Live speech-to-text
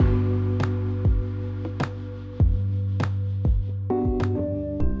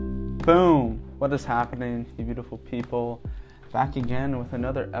Boom! What is happening, you beautiful people? Back again with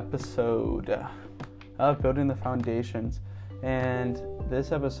another episode of Building the Foundations. And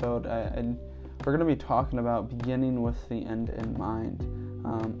this episode, we're going to be talking about beginning with the end in mind,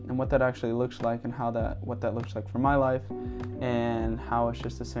 and what that actually looks like, and what that looks like for my life, and how it's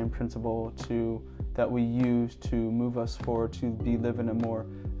just the same principle that we use to move us forward to be living a more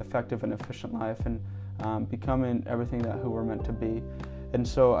effective and efficient life, and becoming everything who we're meant to be. And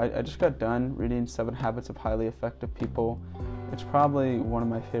so I just got done reading 7 Habits of Highly Effective People. It's probably one of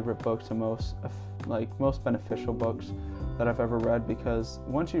my favorite books and most beneficial books that I've ever read, because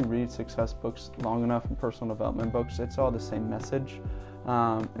once you read success books long enough and personal development books, it's all the same message.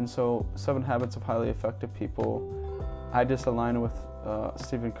 And so 7 Habits of Highly Effective People, I just align with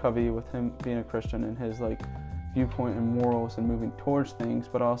Stephen Covey, with him being a Christian and his viewpoint and morals and moving towards things,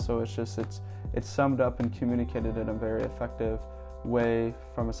 but also it's summed up and communicated in a very effective way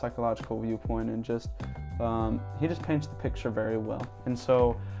from a psychological viewpoint, and he just paints the picture very well. And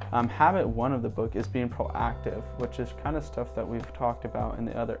so habit 1 of the book is being proactive, which is kind of stuff that we've talked about in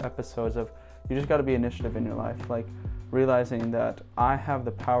the other episodes of you just got to be initiative in your life, realizing that I have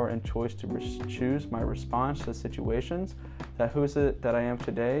the power and choice to choose my response to situations, that who is it that I am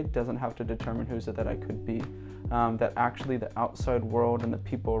today doesn't have to determine who is it that I could be, that actually the outside world and the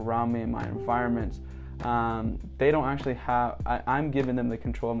people around me and my environments, they don't actually have, I'm giving them the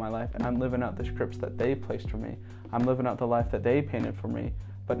control of my life, and I'm living out the scripts that they placed for me. I'm living out the life that they painted for me.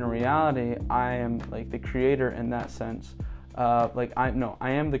 But in reality, I am the creator in that sense. I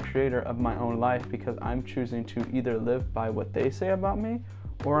am the creator of my own life, because I'm choosing to either live by what they say about me,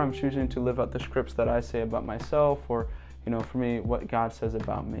 or I'm choosing to live out the scripts that I say about myself, or, for me, what God says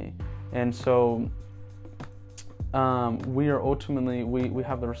about me. And so we are ultimately, we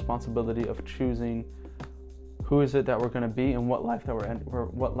have the responsibility of choosing who is it that we're going to be, and what life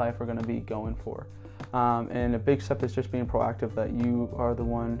we're going to be going for. And a big step is just being proactive, that you are the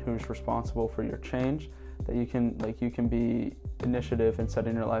one who's responsible for your change, that you can be initiative in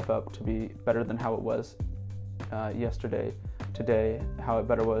setting your life up to be better than how it was yesterday, today, how it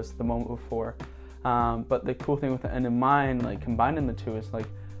better was the moment before. But the cool thing with the end in mind, combining the two, is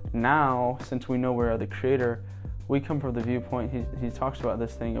now, since we know we're the creator, we come from the viewpoint, he talks about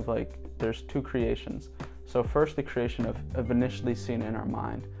this thing of there's 2 creations. So first, the creation of initially seeing in our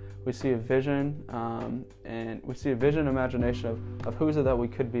mind. We see a vision, and we see a vision, imagination of who is it that we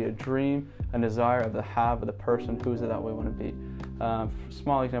could be, a dream, a desire of the person, who is it that we want to be.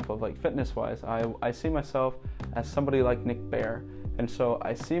 Small example of fitness-wise, I see myself as somebody like Nick Bare, and so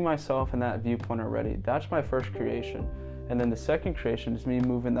I see myself in that viewpoint already. That's my first creation. And then the second creation is me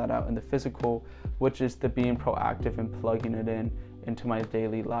moving that out in the physical, which is the being proactive and plugging it into my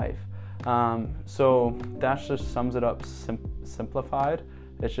daily life. So that just sums it up simplified.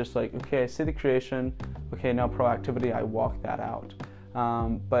 It's just okay, I see the creation, okay, now proactivity, I walk that out.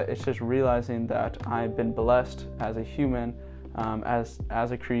 But it's just realizing that I've been blessed as a human, as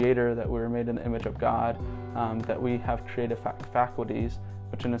a creator, that we were made in the image of God, that we have creative faculties,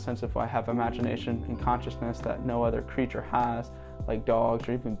 which in a sense, if I have imagination and consciousness that no other creature has, like dogs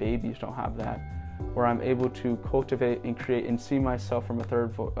or even babies don't have that, where I'm able to cultivate and create and see myself from a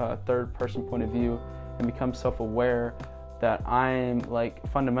third person point of view, and become self-aware that I'm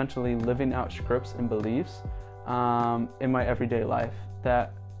fundamentally living out scripts and beliefs in my everyday life,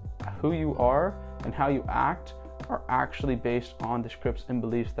 that who you are and how you act are actually based on the scripts and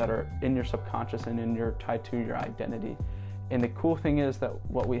beliefs that are in your subconscious and tied to your identity. And the cool thing is that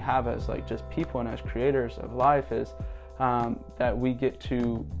what we have as just people and as creators of life is that we get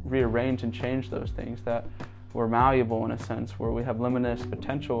to rearrange and change those things, that we're malleable in a sense, where we have limitless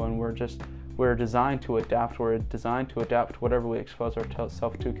potential, and we're designed to adapt. We're designed to adapt to whatever we expose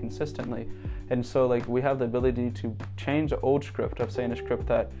ourselves to consistently. And so we have the ability to change the old script of saying a script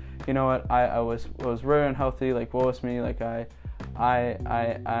that, I was very unhealthy, woe is me,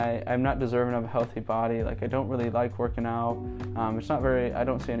 I'm not deserving of a healthy body, I don't really like working out, I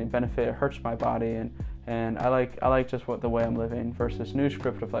don't see any benefit, it hurts my body, and I like just the way I'm living, versus new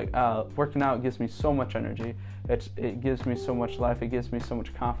script of working out gives me so much energy, it gives me so much life, it gives me so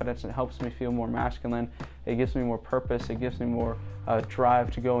much confidence, it helps me feel more masculine, it gives me more purpose, it gives me more drive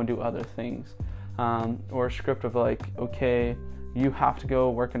to go and do other things. Or a script of okay, you have to go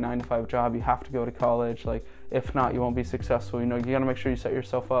work a 9-to-5 job, you have to go to college, if not, you won't be successful, you gotta make sure you set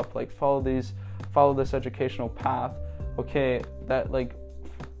yourself up, follow this educational path, okay,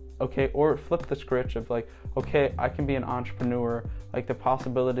 or flip the script of okay, I can be an entrepreneur, the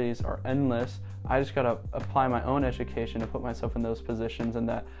possibilities are endless, I just gotta apply my own education to put myself in those positions, and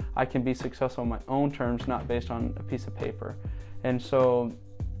that I can be successful on my own terms, not based on a piece of paper. And so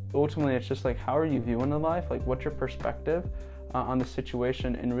ultimately it's just like, how are you viewing the life? Like, what's your perspective on the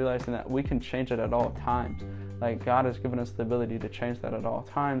situation, and realizing that we can change it at all times. Like, God has given us the ability to change that at all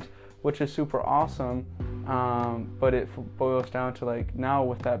times, which is super awesome. But it boils down to, like, now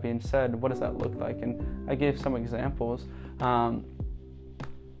with that being said, what does that look like? And I gave some examples.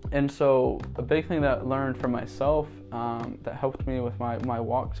 And so a big thing that I learned for myself, that helped me with my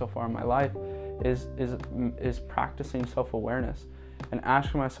walk so far in my life is practicing self-awareness and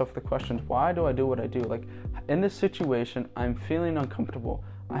asking myself the questions, why do I do what I do? Like, in this situation, I'm feeling uncomfortable.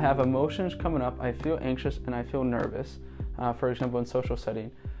 I have emotions coming up. I feel anxious and I feel nervous, for example, in social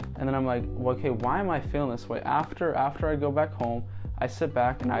setting. And then I'm like, well, okay, why am I feeling this way? After I go back home, I sit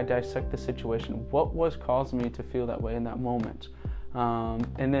back and I dissect the situation. What was causing me to feel that way in that moment?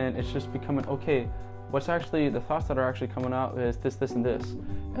 And then it's just becoming, okay, what's actually the thoughts that are actually coming out is this, and this.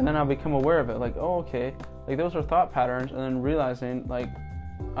 And then I'll become aware of it, like, oh, okay, like those are thought patterns, and then realizing, like,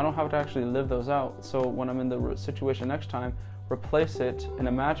 I don't have to actually live those out. So when I'm in the situation next time, replace it and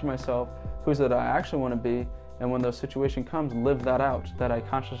imagine myself who's that I actually want to be. And when the situation comes, live that out, that I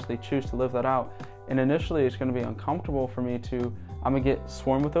consciously choose to live that out. And initially it's going to be uncomfortable for me I'm going to get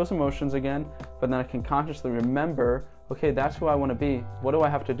swarmed with those emotions again, but then I can consciously remember, okay, that's who I want to be. What do I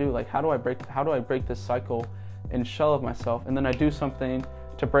have to do? Like, how do I break this cycle and shell of myself? And then I do something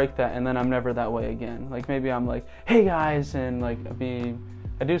to break that, and then I'm never that way again. Like, maybe I'm like, hey guys, and like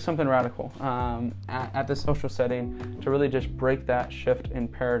I do something radical at the social setting to really just break that shift in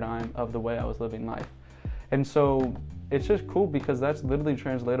paradigm of the way I was living life. And so it's just cool because that's literally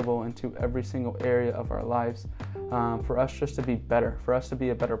translatable into every single area of our lives, for us just to be better, for us to be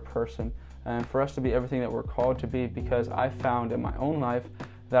a better person, and for us to be everything that we're called to be. Because I found in my own life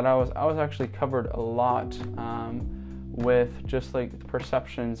that I was actually covered a lot with just like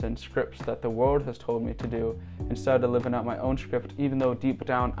perceptions and scripts that the world has told me to do, instead of living out my own script, even though deep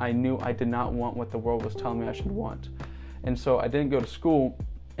down I knew I did not want what the world was telling me I should want. And so I didn't go to school,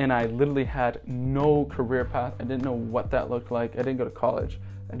 and I literally had no career path. I didn't know what that looked like. I didn't go to college.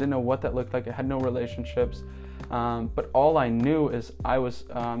 I didn't know what that looked like. I had no relationships. But all I knew is I was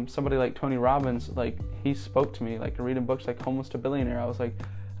somebody like Tony Robbins. Like, he spoke to me, like reading books like Homeless to Billionaire. I was like,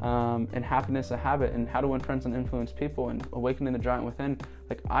 and Happiness a Habit, and How to Win Friends and Influence People, and Awakening the Giant Within.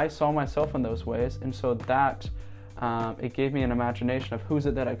 Like, I saw myself in those ways. And so that, it gave me an imagination of who's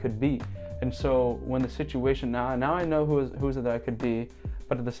it that I could be. And so when the situation, now I know who's it that I could be,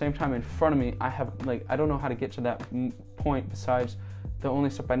 but at the same time in front of me, I don't know how to get to that point. Besides, the only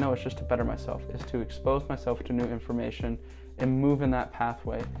step I know is just to better myself, is to expose myself to new information and move in that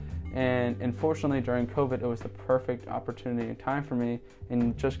pathway. And unfortunately, during COVID, it was the perfect opportunity and time for me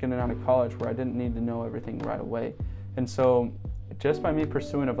in just getting out of college, where I didn't need to know everything right away. And so just by me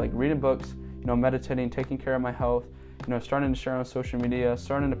pursuing of like reading books, meditating, taking care of my health, starting to share on social media,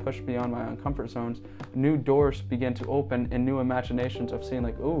 starting to push beyond my own comfort zones, new doors began to open, and new imaginations of seeing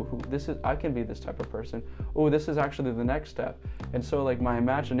like, oh, I can be this type of person. Oh, this is actually the next step. And so like my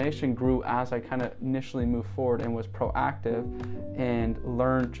imagination grew as I kind of initially moved forward and was proactive and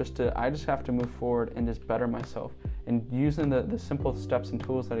learned I just have to move forward and just better myself. And using the simple steps and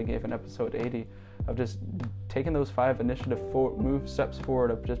tools that I gave in episode 80 of just taking those 5 steps forward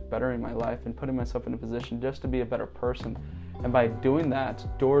of just bettering my life and putting myself in a position just to be a better person. And by doing that,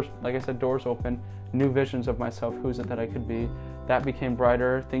 doors open, new visions of myself, who's it that I could be, that became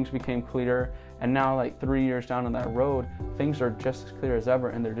brighter, things became clearer. And now, like 3 years down on that road, things are just as clear as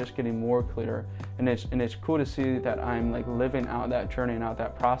ever, and they're just getting more clearer. And it's cool to see that I'm like living out that journey and out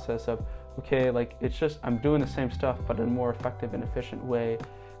that process of, okay, like it's just, I'm doing the same stuff, but in a more effective and efficient way,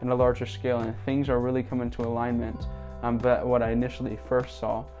 in a larger scale, and things are really coming to alignment. But what I initially first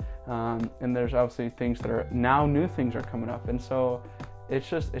saw, and there's obviously things that are now, new things are coming up. And so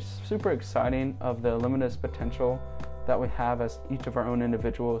it's super exciting of the limitless potential that we have as each of our own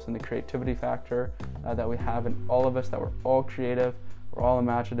individuals, and the creativity factor that we have in all of us, that we're all creative, we're all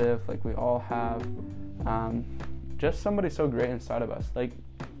imaginative, like we all have just somebody so great inside of us. Like,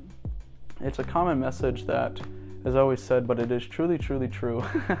 it's a common message that is always said, but it is truly, truly true,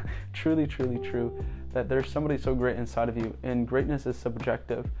 truly, truly true, that there's somebody so great inside of you, and greatness is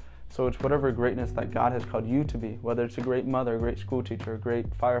subjective. So it's whatever greatness that God has called you to be, whether it's a great mother, a great school teacher, a great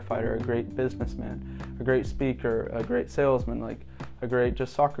firefighter, a great businessman, a great speaker, a great salesman, like a great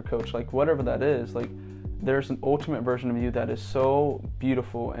just soccer coach, like whatever that is, like there's an ultimate version of you that is so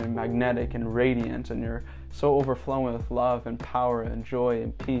beautiful and magnetic and radiant, and you're so overflowing with love and power and joy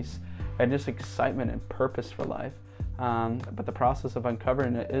and peace and just excitement and purpose for life. But the process of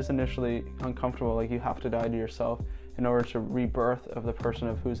uncovering it is initially uncomfortable. Like, you have to die to yourself in order to rebirth of the person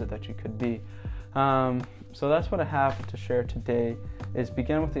of who's it that you could be. So that's what I have to share today. is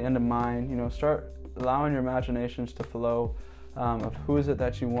begin with the end in mind. You know, start allowing your imaginations to flow of who is it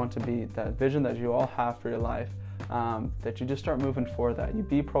that you want to be, that vision that you all have for your life, that you just start moving for that. You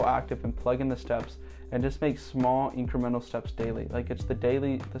be proactive and plug in the steps and just make small incremental steps daily. Like it's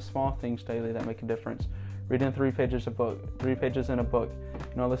the small things daily that make a difference. Reading 3 pages in a book,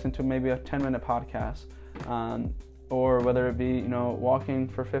 you know, listen to maybe a 10-minute podcast, or whether it be, you know, walking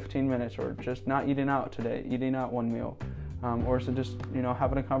for 15 minutes, or just not eating out today, eating out one meal, or is it just, you know,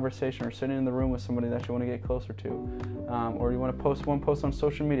 having a conversation or sitting in the room with somebody that you want to get closer to, or you want to post one post on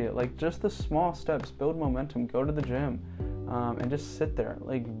social media. Like just the small steps build momentum. Go to the gym and just sit there,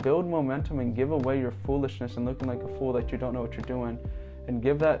 like build momentum and give away your foolishness and looking like a fool that you don't know what you're doing, and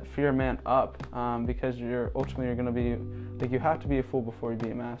give that fear man up, because you're going to be, like, you have to be a fool before you be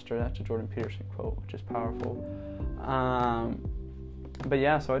a master. That's a Jordan Peterson quote, which is powerful. But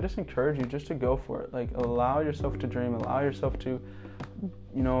yeah, so I just encourage you just to go for it. Like, allow yourself to dream, allow yourself to,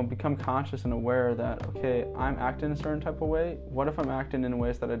 you know, become conscious and aware that, okay, I'm acting a certain type of way. What if I'm acting in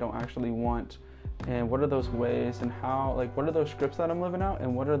ways that I don't actually want? And what are those ways, and how, like, what are those scripts that I'm living out,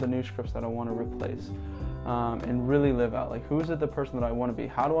 and what are the new scripts that I want to replace? And really live out, like, who is it the person that I want to be?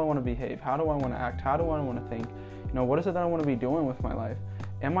 How do I want to behave? How do I want to act? How do I want to think? You know, what is it that I want to be doing with my life?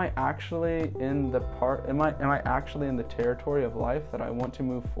 Am I actually in am I actually in the territory of life that I want to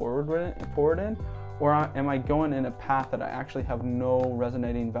move forward in? Or am I going in a path that I actually have no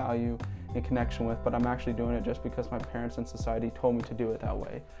resonating value and connection with, but I'm actually doing it just because my parents and society told me to do it that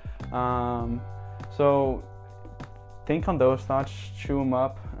way? So think on those thoughts, chew them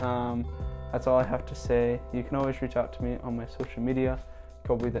up. That's all I have to say. You can always reach out to me on my social media,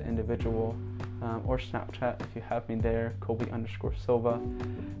 Colby the Individual, or Snapchat if you have me there, Colby_Silva.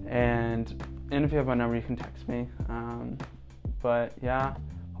 And if you have my number, you can text me. But yeah,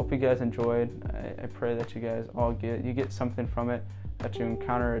 hope you guys enjoyed. I pray that you guys all get something from it, that you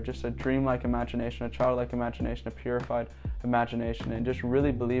encounter just a dreamlike imagination, a childlike imagination, a purified imagination, and just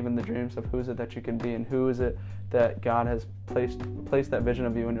really believe in the dreams of who is it that you can be, and who is it that God has placed that vision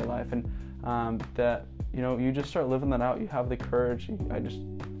of you in your life, and that, you know, you just start living that out. You have the courage. I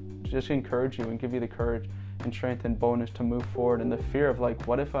just encourage you and give you the courage and strength and boldness to move forward. And the fear of, like,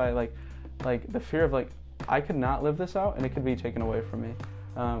 what if I, like the fear of, like, I could not live this out and it could be taken away from me,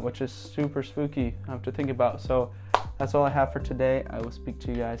 which is super spooky to think about. So that's all I have for today. I will speak to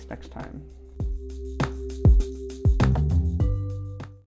you guys next time.